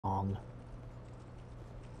Open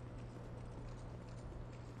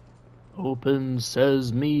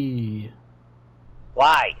says me.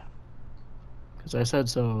 Why? Because I said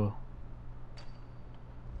so.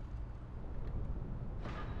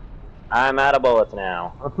 I'm out of bullets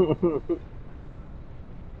now.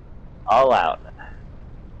 All out.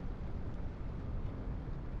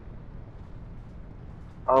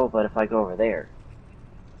 Oh, but if I go over there.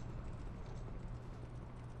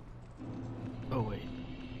 Oh, wait.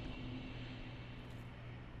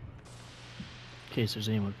 In case there's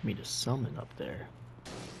anyone for me to summon up there.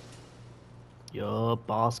 Yup,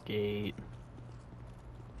 boss gate.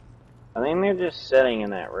 I think they're just sitting in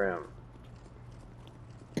that room.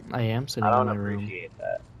 I am sitting I in don't my room. appreciate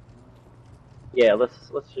that. Yeah, let's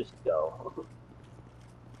just go.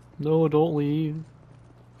 No, don't leave.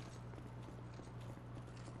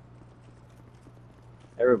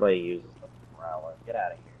 Everybody uses the Prowler. Get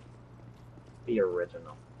out of here. Be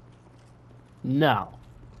original. No.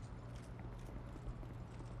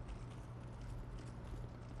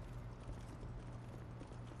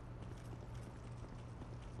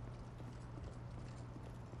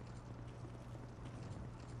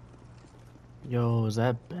 Yo, is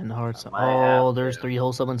that Ben Hart's? Oh, there's 3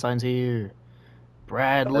 whole summon signs here.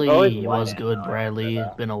 Bradley. Was good, Bradley.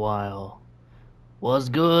 Been a while. Was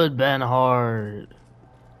good, Ben Hart.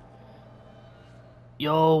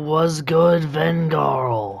 Yo, was good,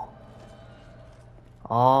 Vengarl.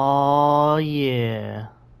 Oh yeah.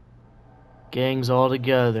 Gangs all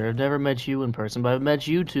together. I've never met you in person, but I've met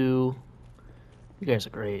you two. You guys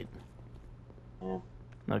are great. Yeah.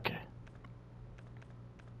 Okay.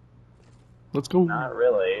 Let's go. Not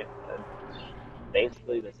really. It's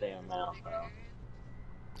basically the same amount, though.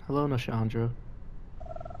 Hello, Nashandra.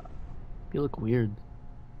 You look weird.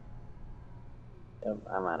 Yep,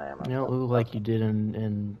 I'm out of ammo. You don't look like you did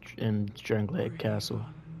in Stranglake Castle.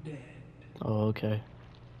 Oh, okay.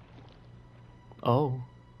 Oh.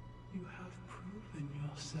 You have proven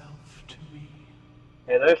yourself to me.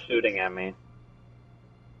 Hey, they're shooting at me.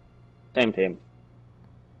 Same team.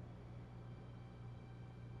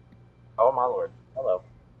 Oh my lord. Hello.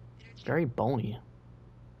 Very bony.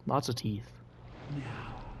 Lots of teeth. Now,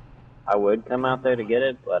 I would come out there to get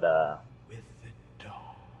it, but with the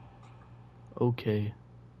dog. Okay.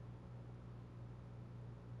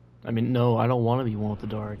 I mean, no, I don't want to be one with the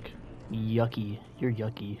dark. Yucky. You're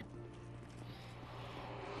yucky.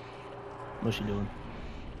 What's she doing?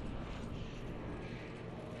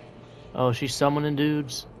 Oh, she's summoning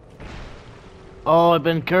dudes? Oh, I've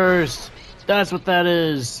been cursed! That's what that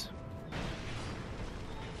is!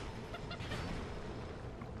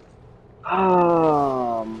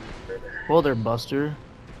 Well, they're Buster.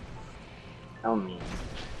 Tell me.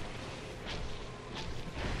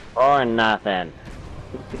 Or nothing.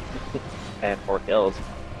 I have 4 kills.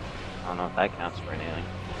 I don't know if that counts for anything.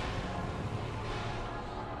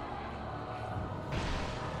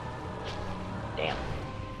 Damn.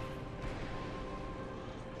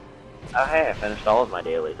 Oh hey, I finished all of my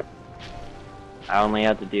dailies. I only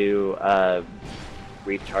had to do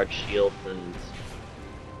recharge shields and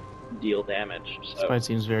deal damage. So. This fight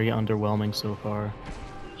seems very underwhelming so far.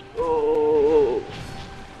 Oh,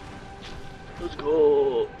 let's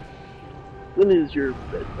go. When is your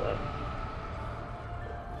bedtime?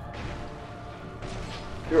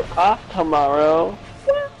 You're off tomorrow.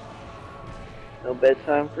 No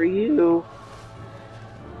bedtime for you.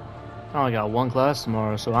 I only got 1 class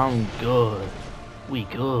tomorrow, so I'm good. We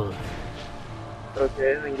good.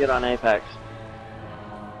 Okay, then get on Apex.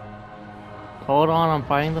 Hold on, I'm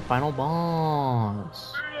fighting the final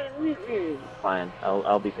boss. Fine,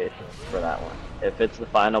 I'll be patient for that one. If it's the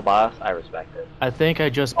final boss, I respect it. I think I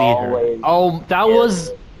just beat Always her. Oh, that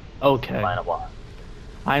was... Okay. Final boss.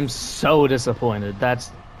 I'm so disappointed.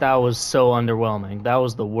 That was so underwhelming. That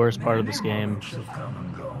was the worst part of this game.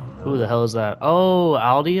 Who the hell is that? Oh,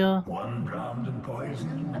 Aldia? One drowned in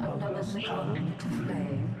poison, another succumbed to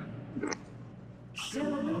flame.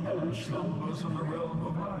 Still another slumbers in the realm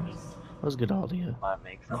of ice. That was good, Aldia. Might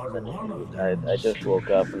make something. I just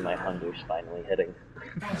woke up and my hunger's finally hitting.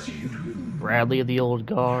 Bradley of the Old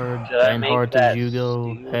Guard, Should I Ben make Hart that of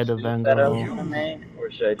Jugo, stew Head of soup that I was Vengarl. gonna make,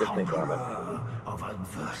 or should I just make ramen? Of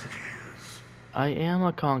adversities. I am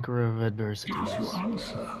a conqueror of adversities.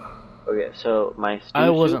 Okay, so my stew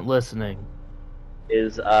I wasn't soup listening.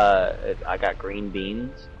 is I got green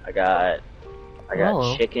beans, I got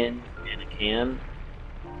Hello. chicken in a can,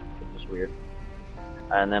 which is weird,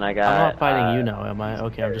 and then I got. I'm not fighting you now, am I?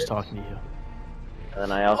 Okay, I'm just talking to you. And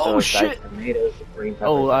then I also got tomatoes, green peppers.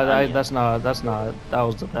 Oh, and onions. that's not. That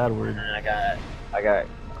was the bad word. And then I got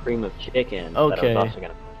cream of chicken. Okay. That I was also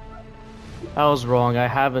gonna. I was wrong. I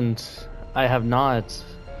haven't. I have not.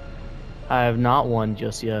 I have not won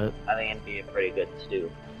just yet. I think it'd be a pretty good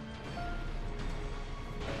stew.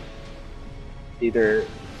 Either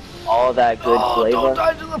all that good flavor, don't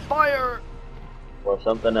die to the fire! or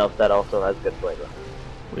something else that also has good flavor.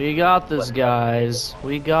 We got this, guys.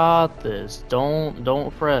 We got this.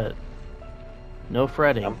 Don't fret. No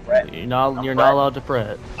fretting. I'm fretting. You're not I'm not allowed to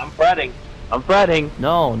fret. I'm fretting. I'm fretting.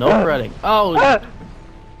 No fretting. Oh.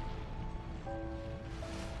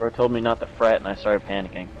 Bro told me not to fret, and I started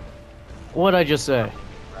panicking. What'd I just say?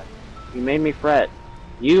 You made me fret.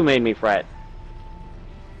 You made me fret.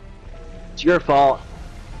 It's your fault.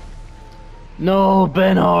 No,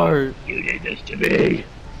 Ben Hart. You did this to me.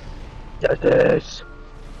 Justice.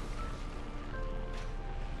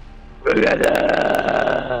 Do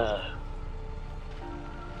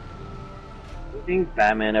you think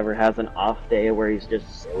Batman ever has an off day where he's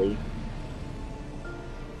just silly?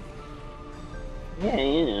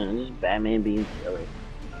 Yeah, just Batman being silly.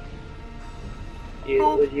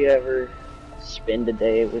 Would you ever spend a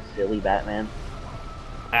day with silly Batman?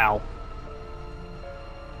 Ow.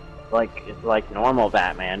 It's like normal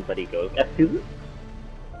Batman, but he goes, you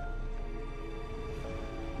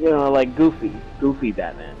know, like goofy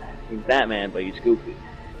Batman. He's Batman, but he's goofy.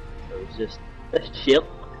 So it's just chill,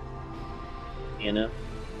 you know.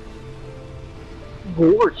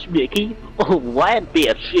 Gorge, Mickey. Oh, that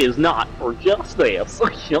bitch is not for justice.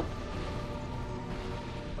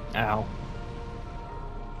 Ow.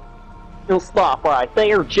 You'll stop right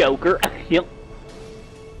there, Joker.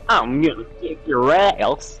 I'm gonna kick your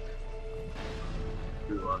ass.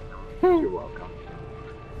 You're welcome. You're welcome.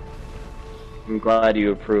 I'm glad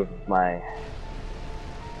you approved my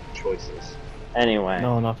choices. Anyway.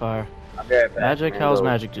 No, not fire. I'll be right back. Magic? How does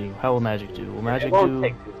magic do? How will magic do? Will magic It won't do?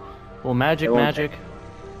 take too long. Will magic magic?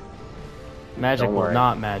 Magic Don't will worry.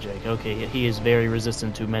 not magic. Okay, he is very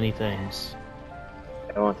resistant to many things.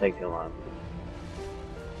 It won't take too long.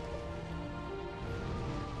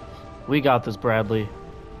 We got this, Bradley.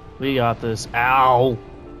 We got this. Ow!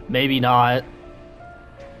 Maybe not.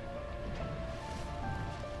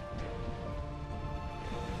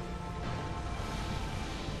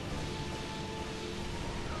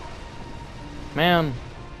 Man.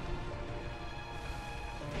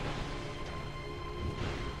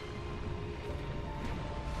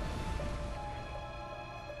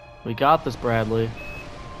 We got this, Bradley.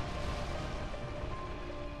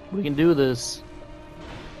 We can do this.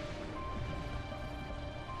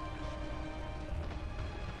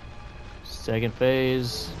 Second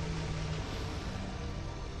phase.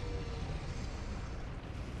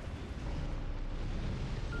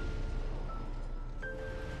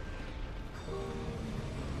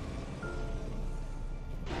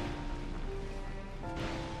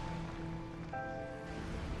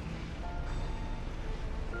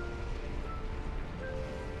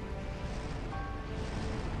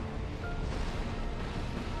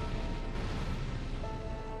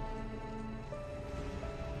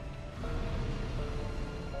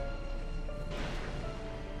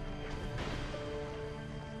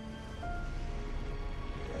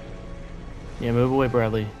 Yeah, move away,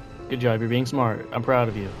 Bradley. Good job, you're being smart. I'm proud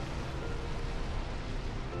of you.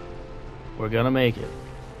 We're gonna make it.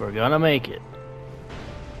 We're gonna make it.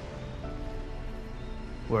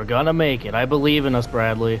 We're gonna make it. I believe in us,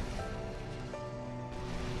 Bradley.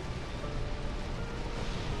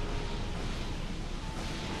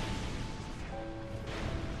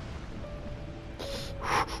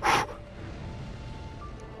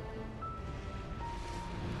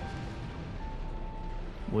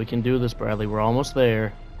 We can do this, Bradley. We're almost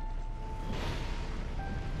there.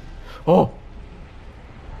 Oh!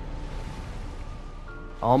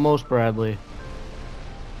 Almost, Bradley.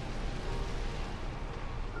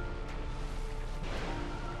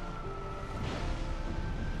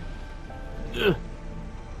 Ugh.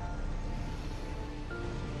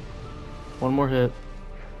 One more hit.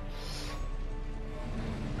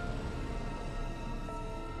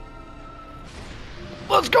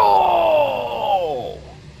 Let's go!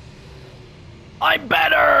 I'm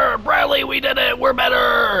better! Bradley, we did it! We're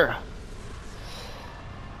better!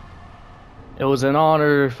 It was an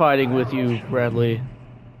honor fighting with you, Bradley.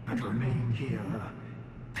 And remain here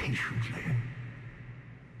patiently.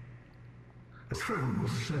 The throne will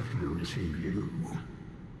certainly receive you.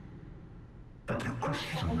 But the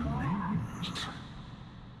question remains.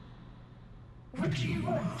 Would you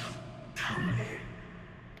tell me?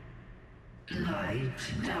 Light,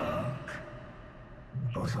 dark,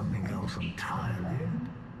 or something else entirely?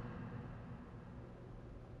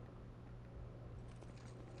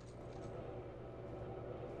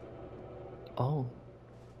 Oh.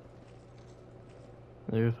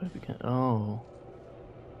 There if I became. Oh.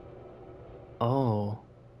 Oh.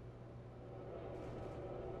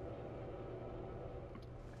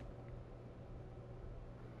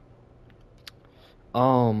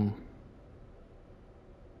 Um.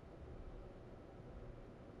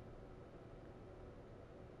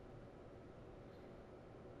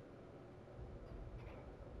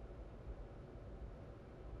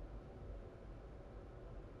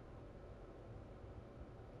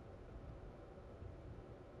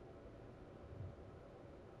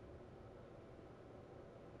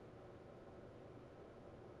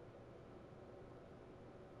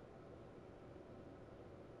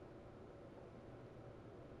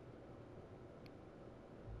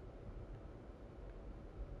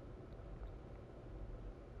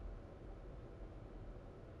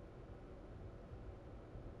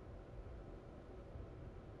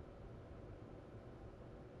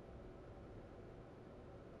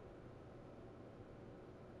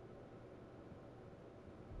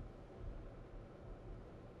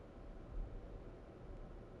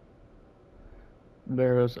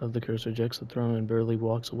 Barrows of the curse rejects the throne and barely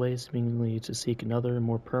walks away, seemingly to seek another,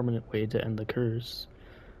 more permanent way to end the curse.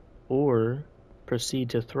 Or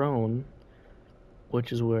proceed to throne,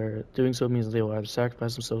 which is where doing so means they will either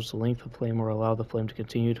sacrifice themselves to length the flame or allow the flame to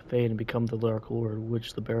continue to fade and become the Dark Lord,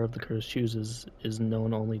 which the bearer of the curse chooses is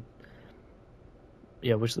known only.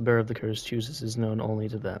 Yeah, which the bearer of the curse chooses is known only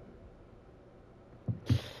to them.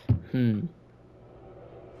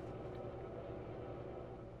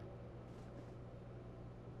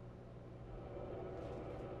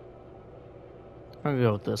 I'm gonna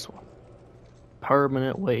go with this one.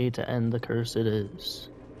 Permanent way to end the curse it is.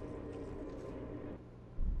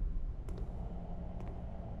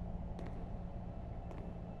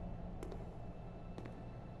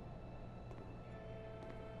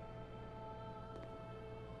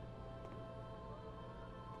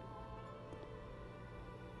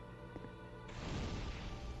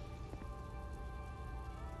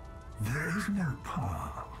 There is no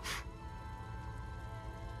path.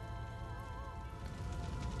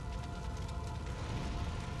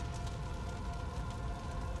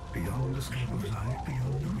 Beyond the scope of light,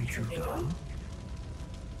 beyond the reach of God.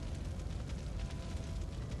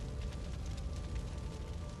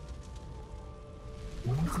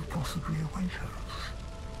 What could possibly await us?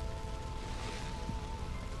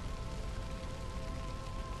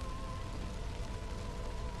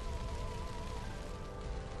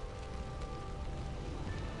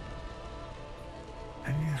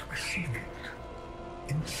 And yet we seek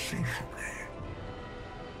it insatiably,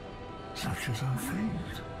 such as our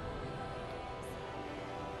fate.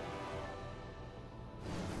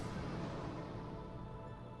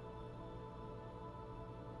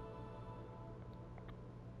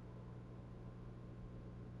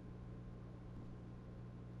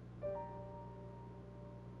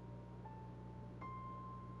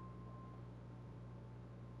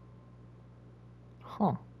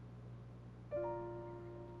 Huh.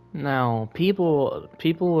 Now, people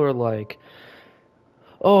are like,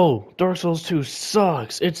 oh, Dark Souls 2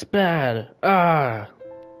 sucks. It's bad. Ah,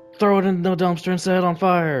 throw it in the dumpster and set it on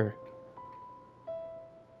fire.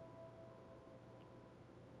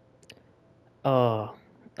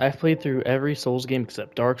 I've played through every Souls game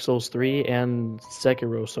except Dark Souls 3 and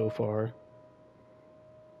Sekiro so far.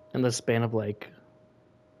 In the span of like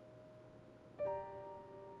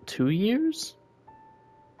 2 years?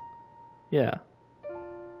 Yeah.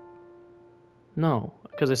 No,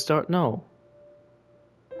 because no.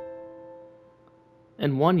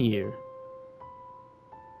 In 1 year.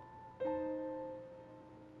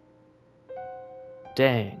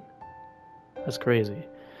 Dang. That's crazy.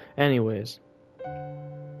 Anyways.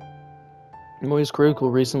 Moist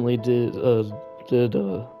Critical recently did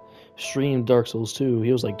stream Dark Souls 2.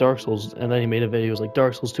 He was like, Dark Souls, and then he made a video. He was like,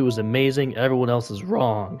 Dark Souls 2 is amazing, everyone else is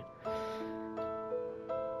wrong.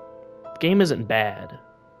 The game isn't bad.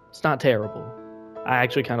 It's not terrible. I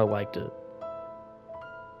actually kind of liked it.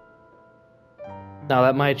 Now,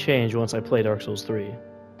 that might change once I play Dark Souls 3.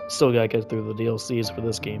 Still gotta get through the DLCs for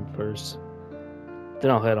this game first.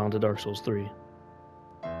 Then I'll head on to Dark Souls 3.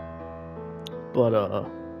 But,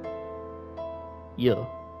 yeah.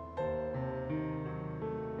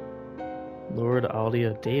 Lord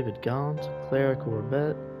Aldia, David Gaunt, Clara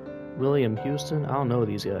Corbett, William Houston. I don't know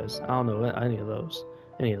these guys. I don't know any of those.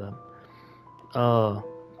 Any of them.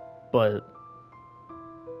 But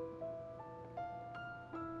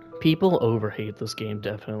people overhate this game,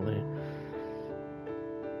 definitely.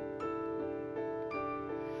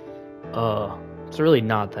 It's really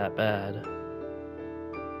not that bad.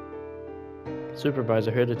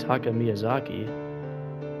 Supervisor Hidetaka Miyazaki.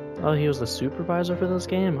 Oh, he was the supervisor for this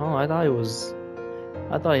game? Oh, I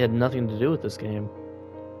thought he had nothing to do with this game.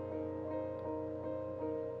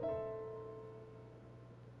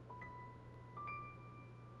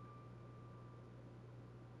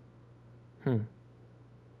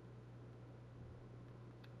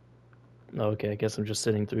 Okay, I guess I'm just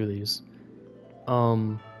sitting through these. So I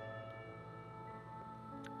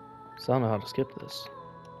don't know how to skip this.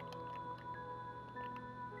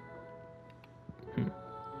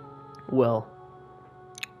 Well.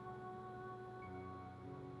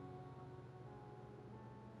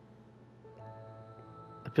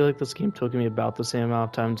 I feel like this game took me about the same amount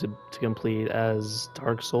of time to complete as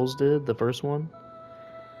Dark Souls did, the first one.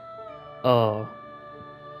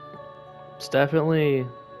 It's definitely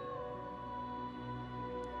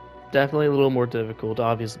a little more difficult,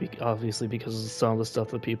 obviously because of some of the stuff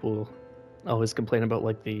that people always complain about,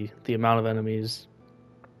 like the amount of enemies,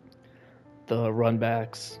 the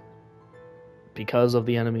runbacks because of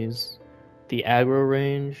the enemies, the aggro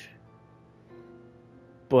range.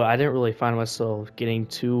 But I didn't really find myself getting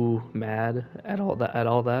too mad at all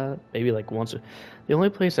that. Maybe like once. The only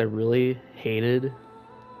place I really hated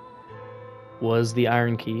was the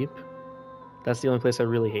Iron Keep. That's the only place I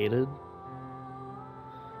really hated.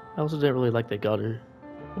 I also didn't really like the Gutter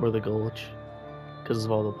or the Gulch because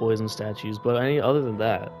of all the poison statues. But other than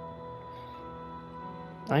that,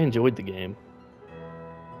 I enjoyed the game.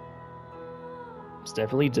 It's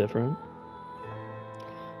definitely different.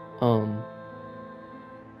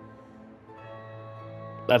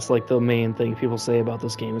 That's like the main thing people say about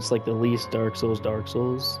this game. It's like the least Dark Souls.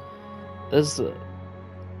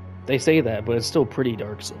 They say that, but it's still pretty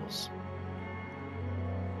Dark Souls.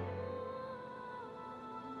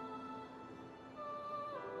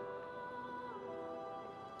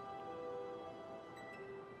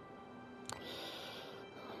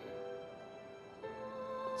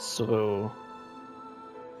 So,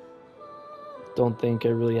 don't think I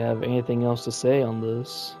really have anything else to say on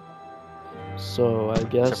this. So I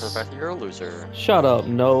guess. Except for the fact that you're a loser. Shut up,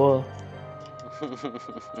 Noah.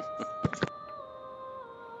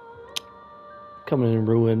 Coming and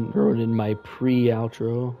ruining my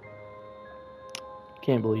pre-outro.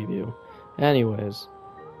 Can't believe you. Anyways,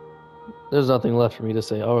 there's nothing left for me to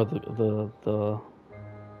say. Oh, the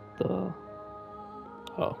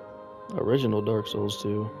original Dark Souls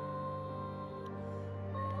 2.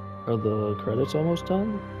 Are the credits almost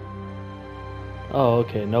done? Oh,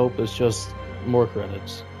 okay. Nope, it's just more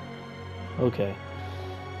credits. Okay.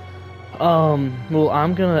 Well,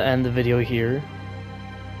 I'm gonna end the video here.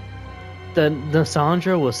 The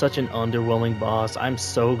Sandra was such an underwhelming boss. I'm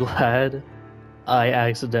so glad I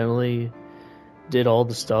accidentally did all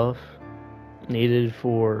the stuff needed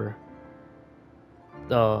for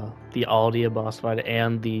the Aldia boss fight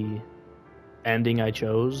and the ending I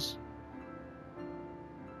chose.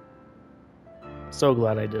 So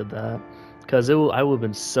glad I did that, because I would have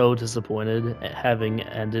been so disappointed at having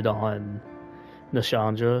ended on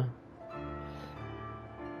Nashandra.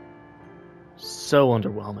 So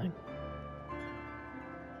underwhelming.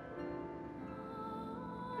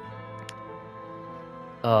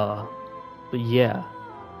 But yeah,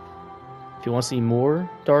 if you want to see more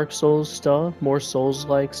Dark Souls stuff, more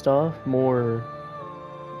Souls-like stuff,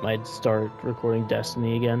 might start recording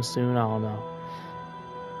Destiny again soon, I don't know.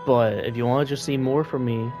 But if you want to just see more from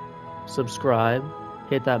me, subscribe,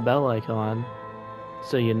 hit that bell icon,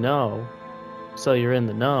 so you know, so you're in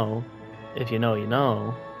the know. If you know, you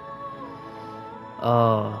know.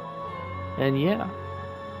 And yeah.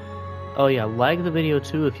 Oh yeah, like the video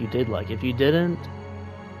too if you did like. If you didn't,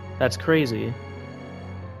 that's crazy.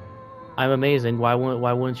 I'm amazing. Why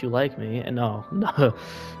wouldn't you like me? And no.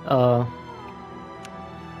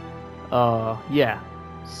 Yeah.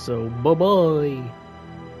 So bye bye.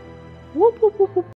 Whoop whoop whoop whoop.